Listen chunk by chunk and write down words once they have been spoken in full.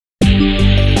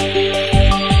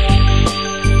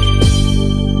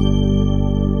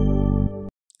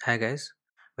Hi guys,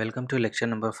 welcome to lecture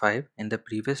number 5. In the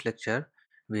previous lecture,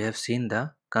 we have seen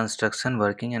the construction,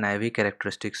 working and IV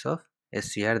characteristics of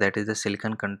SCR, that is the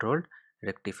silicon controlled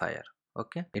rectifier.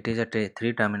 Okay, it is a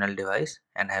 3-terminal device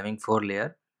and having 4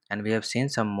 layer, and we have seen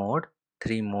some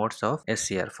three modes of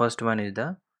SCR. First one is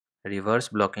the reverse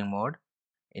blocking mode,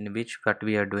 in which what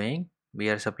we are doing, we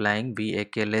are supplying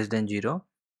VAK less than 0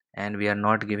 and we are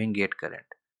not giving gate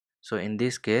current. So in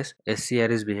this case,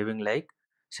 SCR is behaving like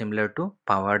similar to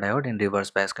power diode in reverse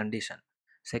bias condition.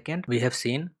 Second, we have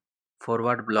seen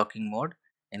forward blocking mode.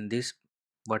 In this,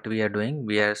 what we are doing,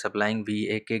 we are supplying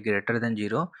VAK greater than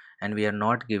 0 and we are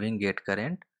not giving gate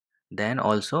current. Then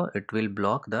also it will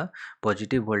block the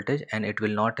positive voltage and it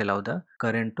will not allow the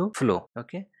current to flow.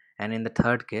 Okay, and in the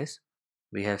third case,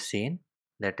 we have seen,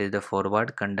 that is the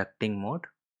forward conducting mode.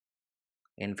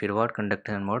 In forward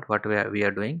conducting mode, what we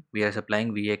are doing, we are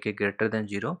supplying VAK greater than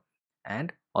 0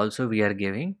 and also we are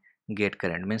giving gate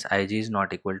current, means Ig is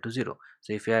not equal to 0.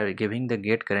 So if you are giving the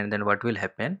gate current, then what will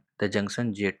happen, the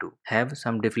junction J2 have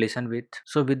some deflection with.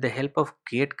 So with the help of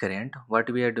gate current,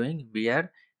 what we are doing, we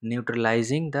are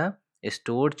neutralizing the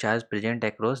stored charge present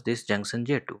across this junction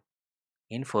J2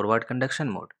 in forward conduction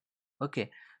mode. Okay,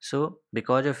 so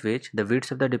because of which the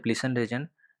width of the depletion region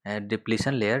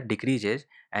depletion layer decreases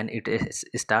and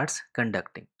starts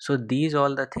conducting. So these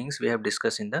all the things we have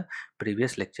discussed in the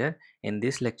previous lecture. In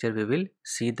this lecture we will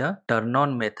see the turn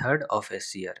on method of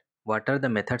SCR. What are the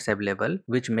methods available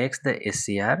which makes the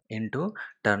SCR into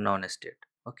turn on state.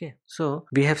 Okay, so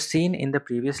we have seen in the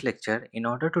previous lecture, in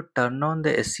order to turn on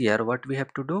the SCR, what we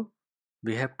have to do,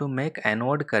 we have to make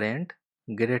anode current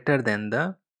greater than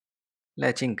the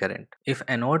latching current. If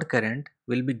anode current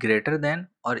will be greater than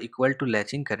or equal to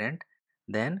latching current,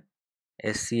 then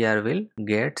SCR will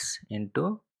gets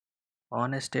into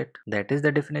on state. That is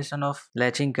the definition of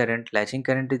latching current. Latching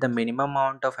current is the minimum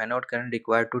amount of anode current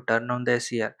required to turn on the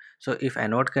SCR. So if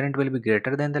anode current will be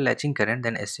greater than the latching current,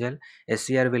 then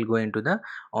SCR will go into the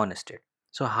on state.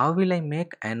 So how will I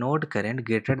make anode current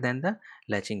greater than the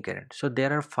latching current? So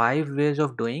there are 5 ways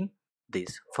of doing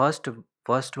this. First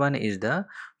one is the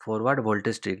forward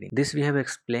voltage triggering. This we have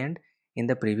explained in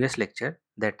the previous lecture.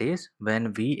 That is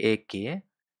when VAK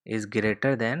is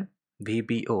greater than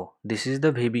VBO. This is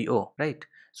the VBO, right?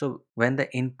 So when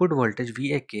the input voltage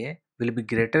VAK will be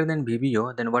greater than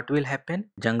VBO, then what will happen?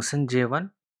 Junction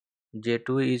J1,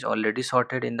 J2 is already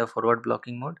sorted in the forward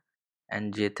blocking mode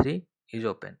and J3 is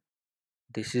open.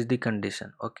 This is the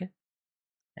condition, okay?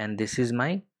 And this is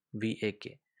my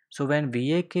VAK. So when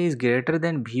VAK is greater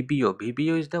than VBO,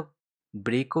 VBO is the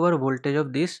breakover voltage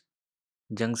of this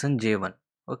junction J1,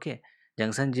 okay?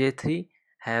 Junction J3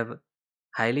 have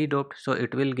highly doped, so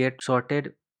it will get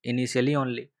sorted initially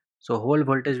only, so whole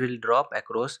voltage will drop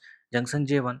across junction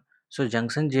J1. So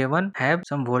junction J1 have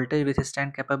some voltage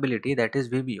withstand capability, that is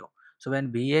VBO. So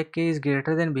when VAK is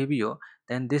greater than VBO,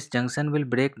 then this junction will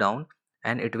break down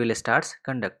and it will starts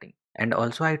conducting. And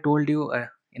also I told you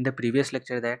in the previous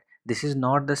lecture that this is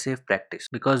not the safe practice,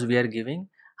 because we are giving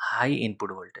high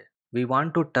input voltage. We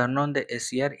want to turn on the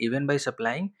SCR even by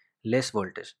supplying less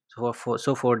voltage.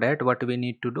 So for that, what we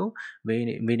need to do,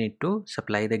 we need to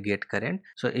supply the gate current.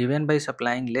 So even by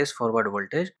supplying less forward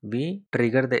voltage, we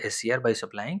trigger the SCR by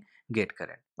supplying gate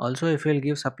current. Also, if we will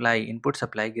give input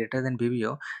supply greater than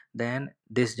VBO, then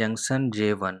this junction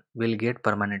J1 will get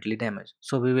permanently damaged.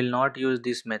 So we will not use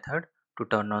this method to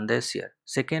turn on the SCR.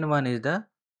 Second one is the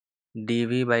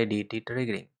dV by dt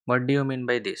triggering. What do you mean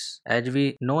by this? As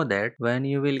we know that when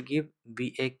you will give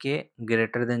VAK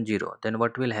greater than 0, then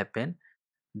what will happen?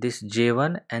 This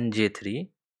J1 and J3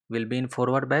 will be in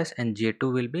forward bias and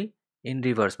J2 will be in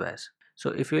reverse bias. So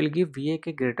if you will give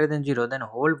VAK greater than 0, then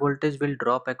whole voltage will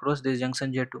drop across this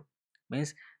junction J2.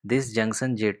 Means this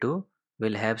junction J2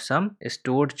 will have some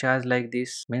stored charge like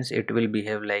this. Means it will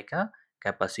behave like a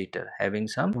capacitor having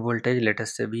some voltage, let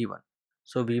us say V1.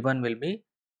 So V1 will be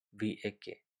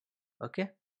VAK. Okay.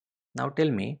 Now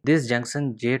tell me, this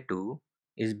junction J2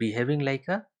 is behaving like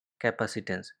a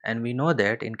capacitance, and we know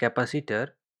that in capacitor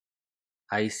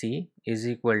IC is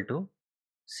equal to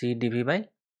C dV by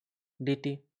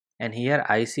dt, and here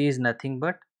IC is nothing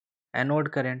but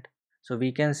anode current. So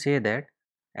we can say that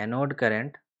anode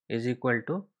current is equal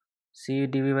to C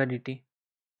dV by dt.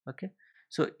 Okay.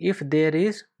 So if there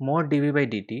is more dV by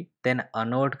dt, then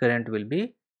anode current will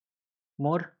be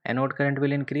more, anode current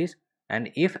will increase, and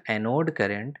if anode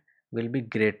current will be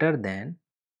greater than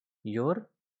your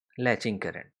latching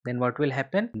current, then what will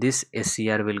happen? This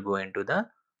SCR will go into the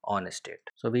on state.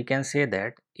 So we can say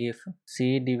that if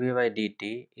C dV by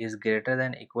dt is greater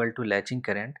than equal to latching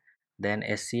current, then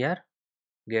SCR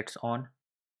gets on.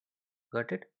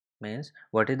 Got it? Means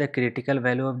what is the critical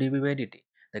value of dB by dt?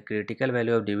 The critical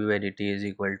value of dB by dt is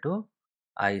equal to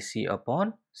IC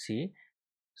upon C.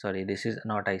 Sorry, this is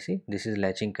not IC, this is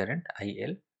latching current,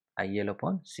 IL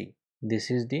upon C. This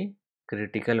is the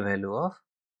critical value of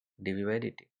dB by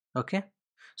dt. Okay,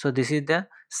 so this is the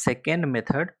second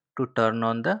method to turn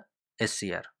on the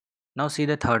SCR. Now see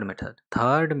the third method.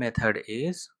 Third method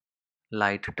is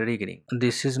light triggering.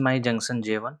 This is my junction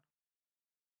J1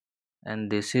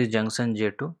 and this is junction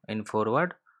J2 in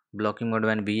forward blocking mode.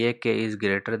 When VAK is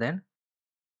greater than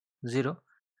 0,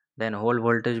 then whole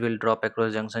voltage will drop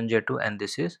across junction J2 and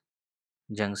this is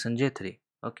junction J3.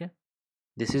 Okay,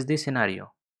 this is the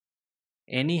scenario.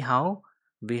 Anyhow,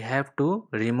 we have to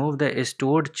remove the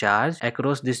stored charge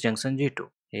across this junction J2.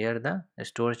 Here the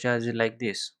stored charge is like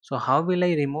this. So how will I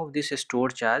remove this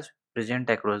stored charge present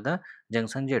across the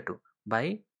junction J2?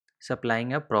 By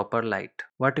supplying a proper light.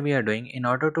 What we are doing, in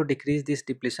order to decrease this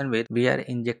depletion width, we are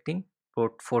injecting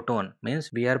photon, means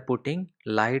we are putting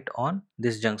light on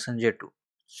this junction J2.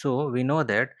 So we know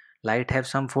that light have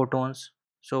some photons.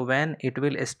 So when it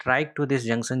will strike to this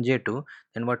junction J2,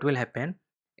 then what will happen?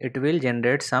 It will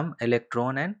generate some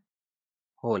electron and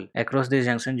hole across this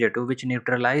junction J2, which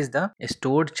neutralize the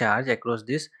stored charge across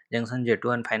this junction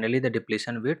J2, and finally the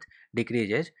depletion width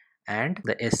decreases and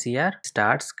the SCR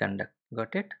starts conduct.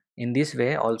 Got it? In this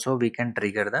way also we can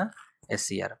trigger the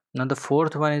SCR. Now the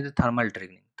fourth one is the thermal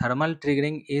triggering. Thermal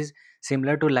triggering is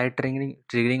similar to light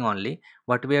triggering only.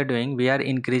 What we are doing, we are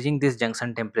increasing this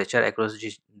junction temperature across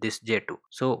this J2.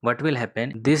 So what will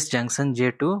happen, this junction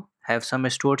J2 have some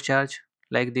stored charge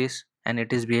like this and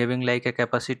it is behaving like a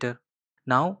capacitor.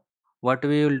 Now what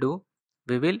we will do,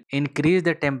 we will increase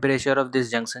the temperature of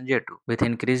this junction J2. With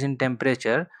increase in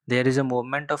temperature, there is a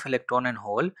movement of electron and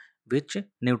hole which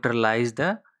neutralize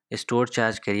the stored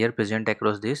charge carrier present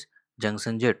across this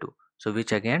junction J2. So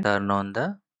which again turn on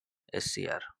the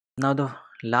SCR. Now the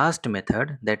last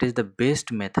method, that is the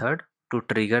best method to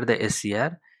trigger the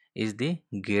SCR, is the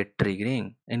gate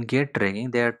triggering. In gate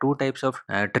triggering, there are two types of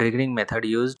triggering method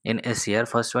used in SCR.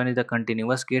 First one is the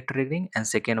continuous gate triggering and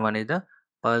second one is the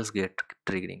pulse gate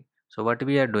triggering. So what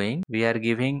we are doing, we are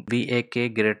giving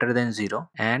VAK greater than 0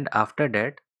 and after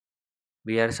that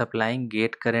we are supplying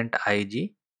gate current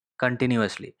IG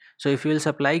continuously. So if you will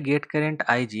supply gate current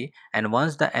IG and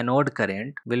once the anode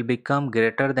current will become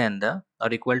greater than the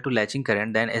or equal to latching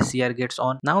current, then SCR gets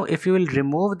on. Now if you will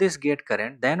remove this gate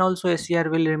current, then also SCR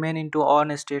will remain into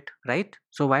on state, right?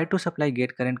 So why to supply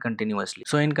gate current continuously?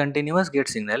 So in continuous gate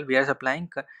signal we are supplying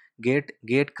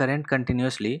gate current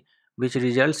continuously, which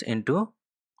results into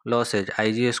losses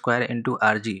Ig square into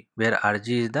Rg, where Rg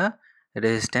is the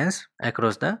resistance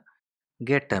across the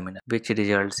gate terminal, which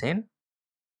results in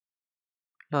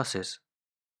losses.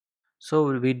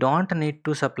 So we don't need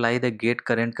to supply the gate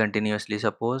current continuously.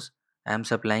 Suppose I am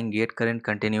supplying gate current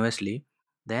continuously,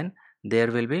 then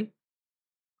there will be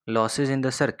losses in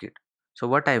the circuit. So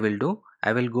what I will do,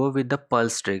 I will go with the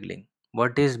pulse triggering.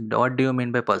 What do you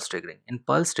mean by pulse triggering? In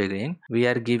pulse triggering, we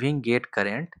are giving gate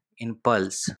current in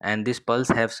pulse and this pulse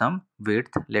have some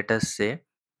width. Let us say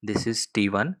this is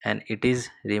T1 and it is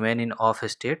remain in off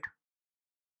state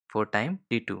for time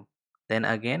T2. Then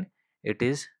again it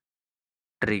is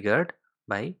triggered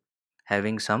by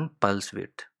having some pulse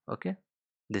width. Okay,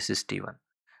 this is T1.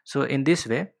 So in this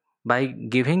way, by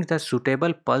giving the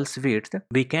suitable pulse width,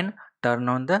 we can turn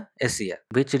on the SCR,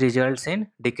 which results in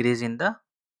decrease in the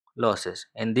losses.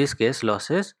 In this case,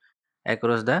 losses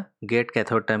across the gate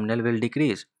cathode terminal will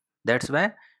decrease. That's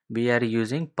why we are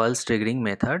using pulse triggering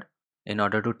method in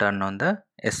order to turn on the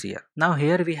SCR. Now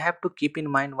here we have to keep in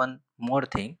mind one more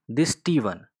thing. This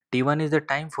T1 is the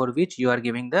time for which you are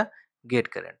giving the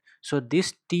gate current. So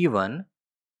this T1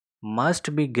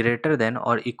 must be greater than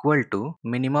or equal to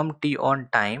minimum T on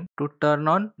time to turn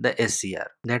on the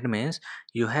SCR. That means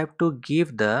you have to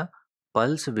give the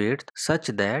pulse width such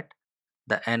that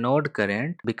the anode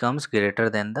current becomes greater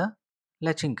than the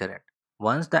latching current.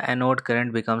 Once the anode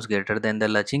current becomes greater than the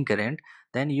latching current,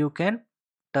 then you can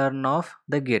turn off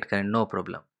the gate current, no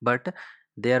problem. But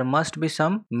there must be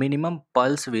some minimum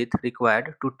pulse width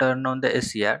required to turn on the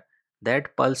SCR.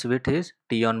 That pulse width is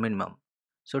T on minimum.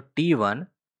 So T1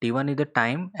 is the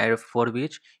time for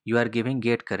which you are giving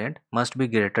gate current must be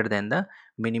greater than the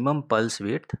minimum pulse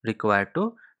width required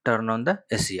to turn on the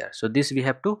SCR. So this we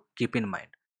have to keep in mind.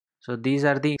 So these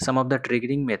are the some of the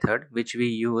triggering method which we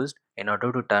used in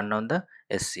order to turn on the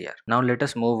SCR. Now let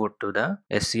us move to the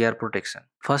SCR protection.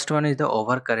 First one is the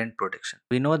overcurrent protection.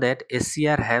 We know that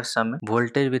SCR have some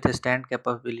voltage withstand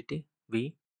capability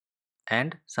V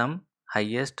and some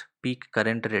highest peak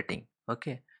current rating.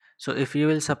 Okay, so if you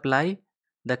will supply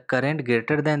the current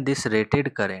greater than this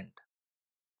rated current,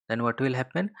 then what will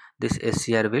happen? This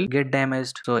SCR will get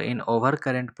damaged. So in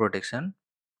overcurrent protection,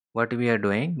 what we are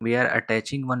doing, we are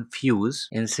attaching one fuse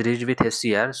in series with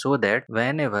SCR, so that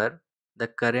whenever the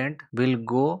current will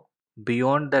go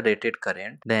beyond the rated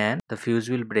current, then the fuse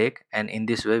will break, and in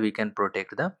this way we can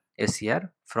protect the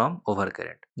SCR from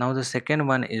overcurrent. Now the second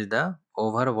one is the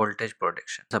over voltage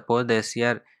protection. Suppose the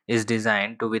SCR is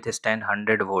designed to withstand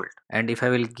 100 volt, and if I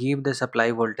will give the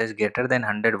supply voltage greater than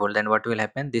 100 volt, then what will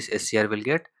happen? This SCR will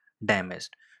get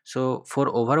damaged. So for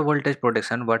over voltage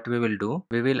protection, what we will do,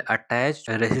 we will attach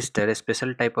a resistor, a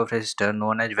special type of resistor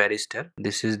known as varistor.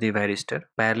 This is the varistor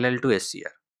parallel to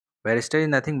SCR. Varistor is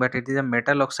nothing but it is a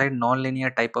metal oxide non-linear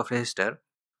type of resistor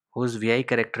whose VI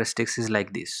characteristics is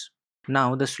like this.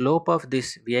 Now the slope of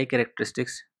this VI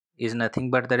characteristics is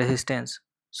nothing but the resistance.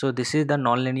 So this is the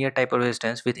non-linear type of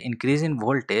resistance. With increase in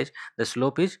voltage, the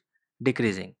slope is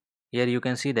decreasing. Here you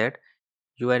can see that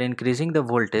you are increasing the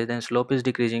voltage, then slope is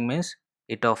decreasing, means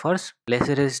it offers less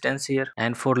resistance here.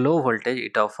 And for low voltage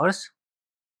it offers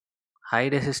high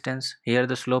resistance. Here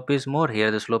the slope is more,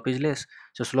 here the slope is less.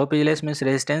 So slope is less means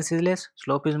resistance is less,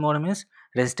 slope is more means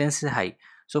resistance is high.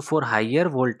 So for higher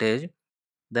voltage,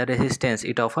 the resistance,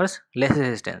 it offers less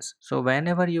resistance. So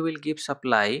whenever you will give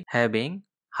supply having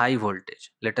high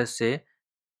voltage, let us say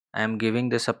I am giving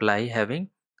the supply having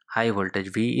high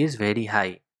voltage, V is very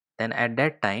high, then at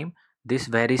that time this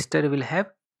varistor will have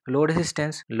low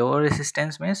resistance. Low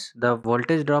resistance means the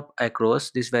voltage drop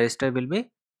across this varistor will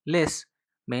be less,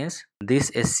 means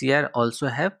this SCR also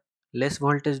have less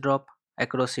voltage drop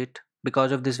across it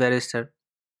because of this varistor.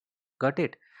 Got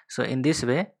it? So in this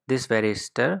way this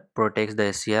varistor protects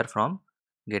the SCR from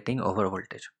getting over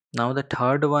voltage. Now the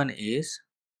third one is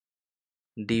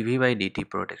dV by dt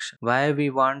protection. Why we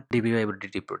want dV by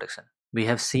dt protection? We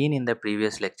have seen in the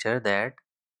previous lecture that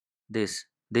this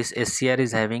SCR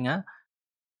is having a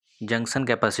junction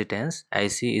capacitance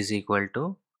IC is equal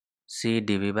to C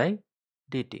dV by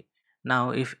dt.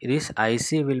 Now if this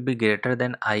IC will be greater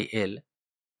than IL,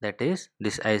 that is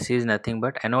this IC is nothing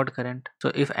but anode current.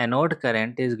 So if anode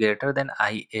current is greater than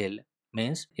IL,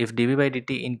 means if dV by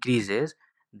dt increases,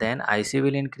 then IC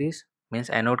will increase, means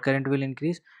anode current will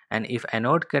increase, and if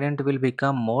anode current will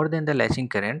become more than the latching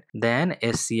current, then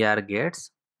SCR gets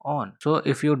on. So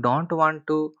if you don't want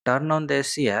to turn on the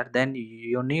SCR, then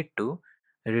you need to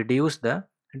reduce the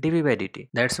dV by dt.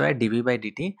 That's why dV by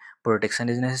dt protection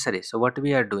is necessary. So what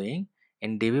we are doing,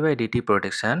 in dV by dt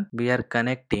protection, we are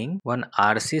connecting one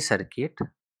RC circuit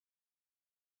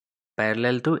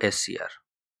parallel to SCR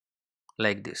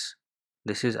like this.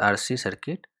 This is RC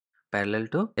circuit parallel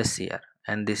to SCR,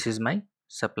 and this is my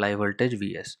supply voltage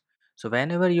Vs. So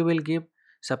whenever you will give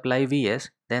supply Vs,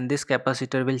 then this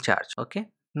capacitor will charge. Okay.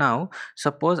 Now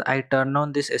suppose I turn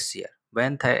on this SCR.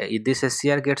 When this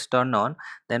SCR gets turned on,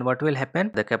 then what will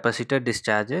happen? The capacitor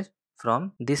discharges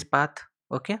from this path.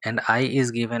 Okay. And I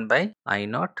is given by I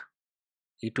naught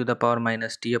e to the power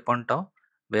minus t upon tau,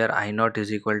 where I naught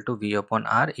is equal to V upon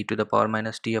R e to the power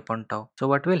minus t upon tau. So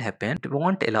what will happen? It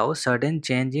won't allow sudden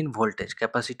change in voltage.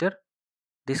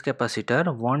 This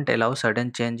capacitor won't allow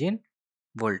sudden change in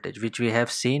voltage, which we have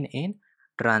seen in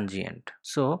transient.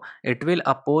 So it will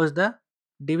oppose the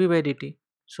dV by dt.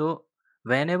 So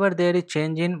whenever there is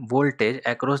change in voltage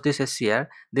across this SCR,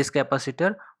 this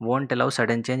capacitor won't allow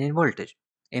sudden change in voltage.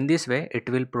 In this way, it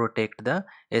will protect the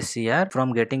SCR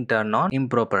from getting turned on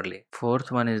improperly.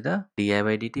 Fourth one is the di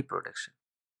by dt protection.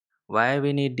 Why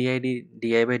we need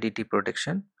di by dt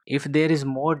protection? If there is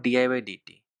more di by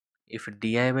dt, if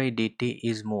di by dt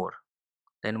is more,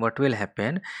 then what will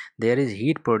happen? There is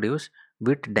heat produced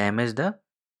which damage the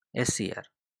SCR.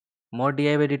 More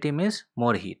di by dt means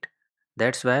more heat.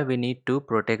 That's why we need to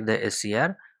protect the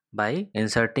SCR by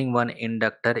inserting one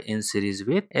inductor in series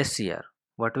with SCR.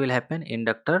 What will happen?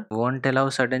 Inductor won't allow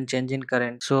sudden change in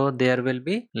current, so there will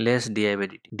be less di by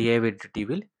dt. Di by dt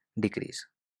will decrease.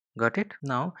 Got it?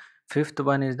 Now fifth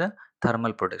one is the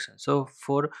thermal protection. So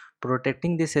for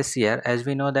protecting this SCR, as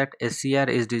we know that SCR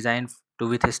is designed to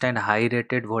withstand high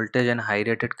rated voltage and high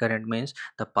rated current, means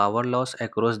the power loss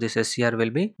across this SCR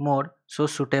will be more. So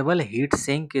suitable heat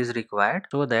sink is required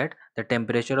so that the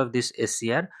temperature of this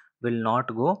SCR will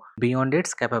not go beyond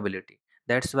its capability.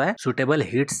 That's why suitable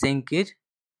heat sink is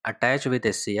attached with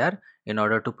SCR in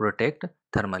order to protect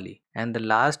thermally. And the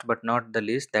last but not the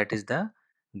least, that is the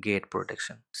gate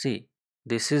protection. See,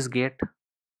 this is gate,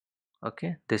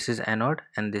 okay, this is anode,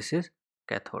 and this is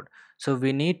cathode. So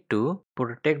we need to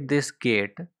protect this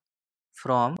gate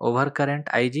from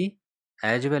overcurrent Ig,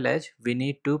 as well as we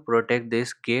need to protect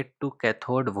this gate to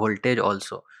cathode voltage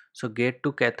also. So gate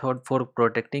to cathode, for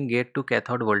protecting gate to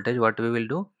cathode voltage, what we will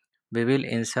do, we will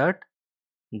insert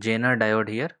Zener diode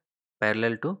here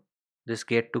parallel to this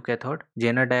gate to cathode.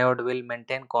 Zener diode will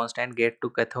maintain constant gate to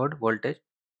cathode voltage,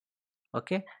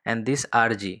 okay, and this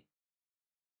Rg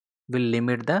will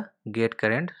limit the gate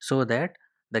current so that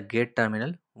the gate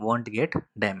terminal won't get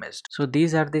damaged. So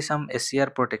these are the some SCR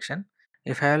protection.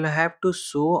 If I will have to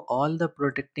show all the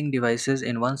protecting devices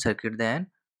in one circuit, then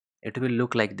it will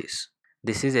look like this.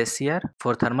 This is SCR.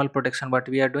 For thermal protection, what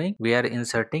we are doing, we are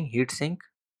inserting heat sink.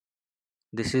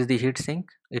 This is the heat sink.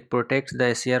 It protects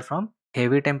the SCR from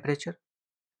heavy temperature.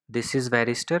 This is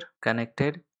varistor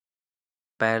connected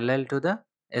parallel to the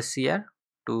SCR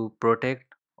to protect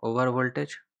over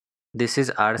voltage. This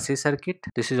is RC circuit.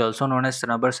 This is also known as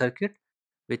snubber circuit,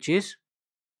 which is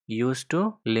used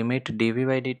to limit dV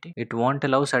by dt. It won't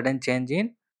allow sudden change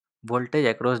in voltage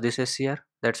across this SCR.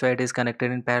 That's why it is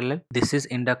connected in parallel. This is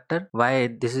inductor. Why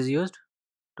this is used?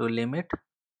 To limit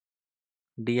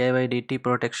di by dt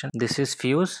protection. This is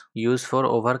fuse, used for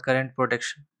overcurrent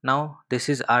protection. Now this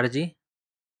is Rg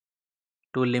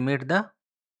to limit the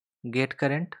gate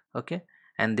current, okay,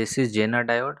 and this is Zener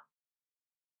diode.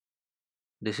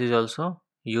 This is also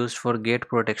used for gate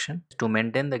protection. To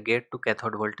maintain the gate to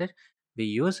cathode voltage, we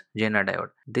use Zener diode.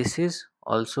 This is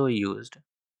also used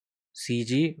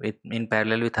CG in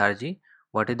parallel with RG.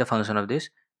 What is the function of this?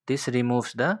 This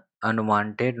removes the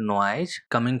unwanted noise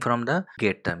coming from the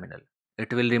gate terminal.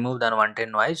 It will remove the unwanted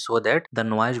noise so that the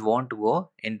noise won't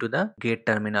go into the gate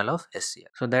terminal of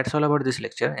SCR. So that's all about this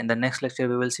lecture. In the next lecture,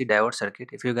 we will see diode circuit.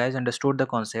 If you guys understood the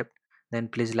concept, then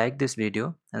please like this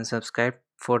video and subscribe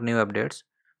for new updates.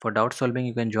 For doubt solving,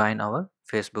 you can join our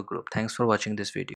Facebook group. Thanks for watching this video.